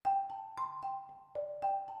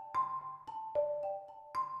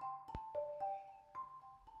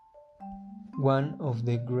One of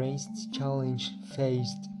the greatest challenges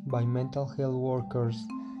faced by mental health workers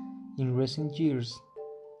in recent years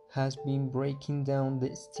has been breaking down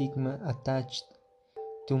the stigma attached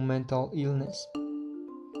to mental illness,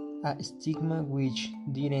 a stigma which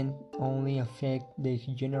didn't only affect the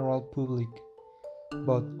general public,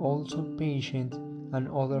 but also patients and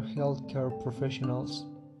other healthcare professionals.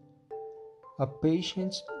 A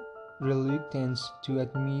patient's reluctance to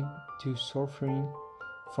admit to suffering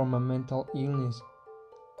from a mental illness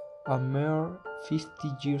a mere 50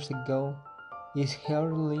 years ago is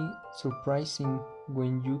hardly surprising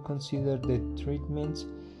when you consider the treatments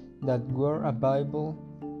that were available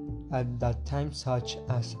at that time, such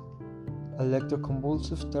as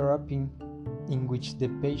electroconvulsive therapy, in which the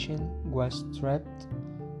patient was strapped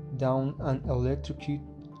down and electrocuted,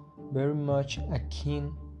 very much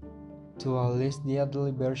akin to a less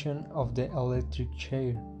deadly version of the electric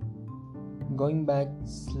chair. Going back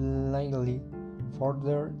slightly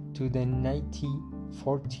further to the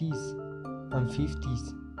 1940s and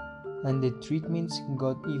 50s, and the treatments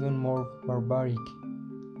got even more barbaric.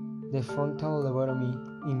 The frontal lobotomy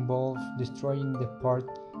involved destroying the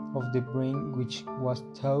part of the brain which was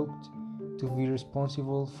thought to be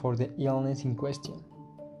responsible for the illness in question.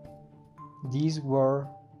 These were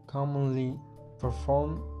commonly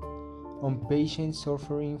performed on patients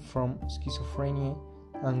suffering from schizophrenia,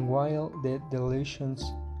 and while the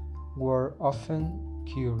delusions were often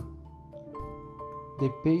cured,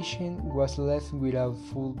 the patient was left without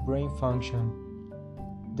full brain function.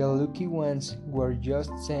 The lucky ones were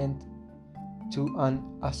just sent to an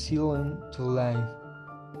asylum to live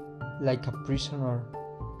like a prisoner,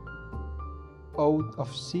 out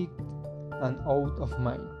of sight and out of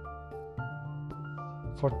mind.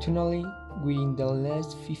 Fortunately, within the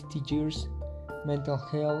last 50 years, mental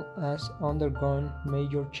health has undergone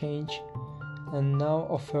major change and now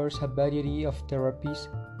offers a variety of therapies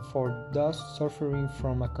for those suffering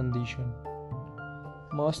from a condition.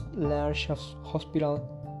 Most large hospitals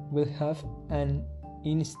will have an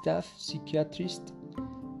in-staff psychiatrist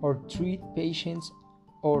or treat patients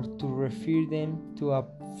or to refer them to a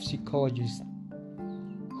psychologist,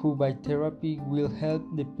 who by therapy will help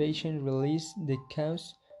the patient release the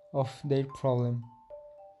cause of their problem.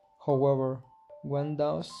 However, one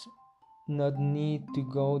does not need to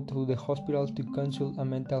go to the hospital to consult a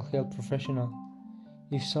mental health professional.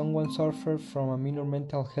 If someone suffers from a minor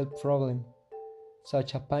mental health problem,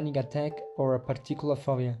 such as a panic attack or a particular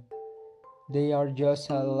phobia, they are just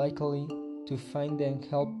as likely to find the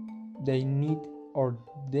help they need or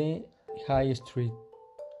the high street.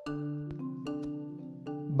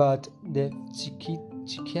 But the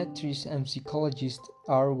psychiatrists and psychologists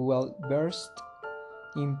are well versed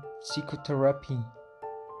in psychotherapy,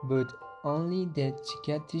 but only the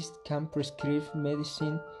psychiatrist can prescribe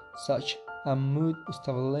medicine such as mood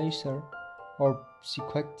stabilizer or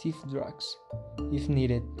psychoactive drugs if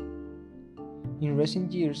needed. In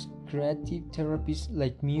recent years, creative therapies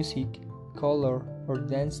like music, color, or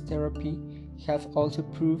dance therapy have also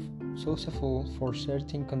proved successful for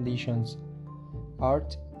certain conditions.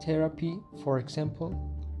 Art therapy, for example,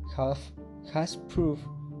 has proved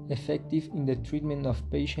effective in the treatment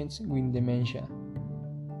of patients with dementia.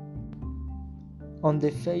 On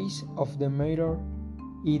the face of the matter,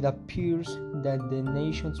 it appears that the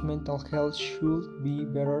nation's mental health should be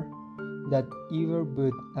better than ever,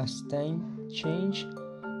 but as time changes,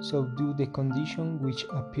 so do the conditions which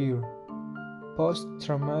appear.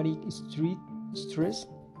 Post-traumatic stress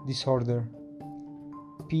disorder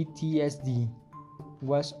 (PTSD)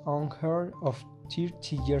 was unheard of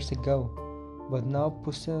 30 years ago, but now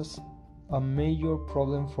poses a major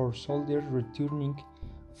problem for soldiers returning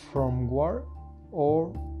from war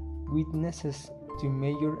or witnesses to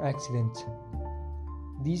major accidents.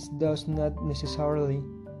 This does not necessarily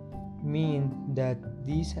mean that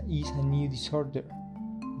this is a new disorder,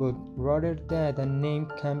 but rather that a name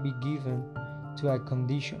can be given to a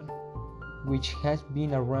condition which has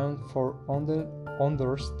been around for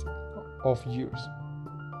hundreds of years.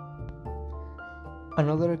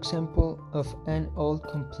 Another example of an old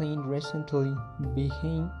complaint recently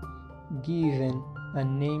being given a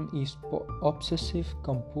name is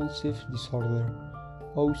obsessive-compulsive disorder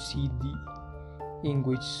 (OCD), in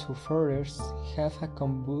which sufferers have a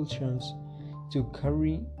compulsions to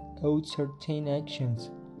carry out certain actions,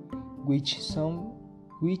 which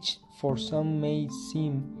for some may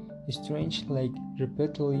seem strange, like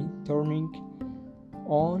repeatedly turning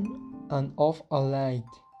on and off a light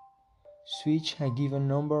switch a given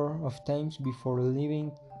number of times before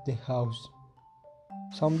leaving the house.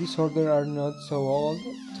 Some disorders are not so old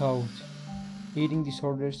thought, eating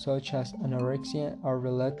disorders such as anorexia are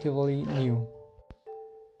relatively new.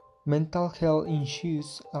 Mental health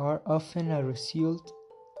issues are often a result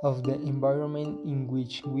of the environment in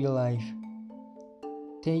which we live.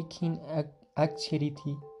 Taking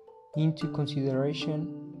anxiety into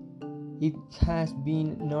consideration, it has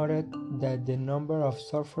been noted that the number of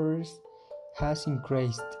sufferers has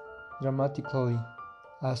increased dramatically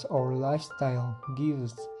as our lifestyle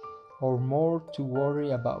gives us more to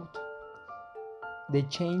worry about. The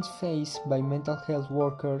change faced by mental health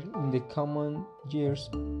workers in the coming years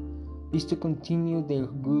is to continue the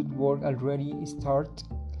good work already started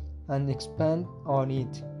and expand on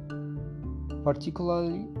it,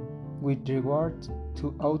 particularly with regard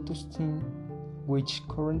to autism, which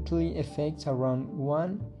currently affects around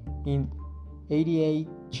 1 in 88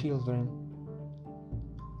 children,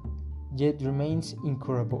 yet remains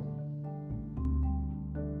incurable.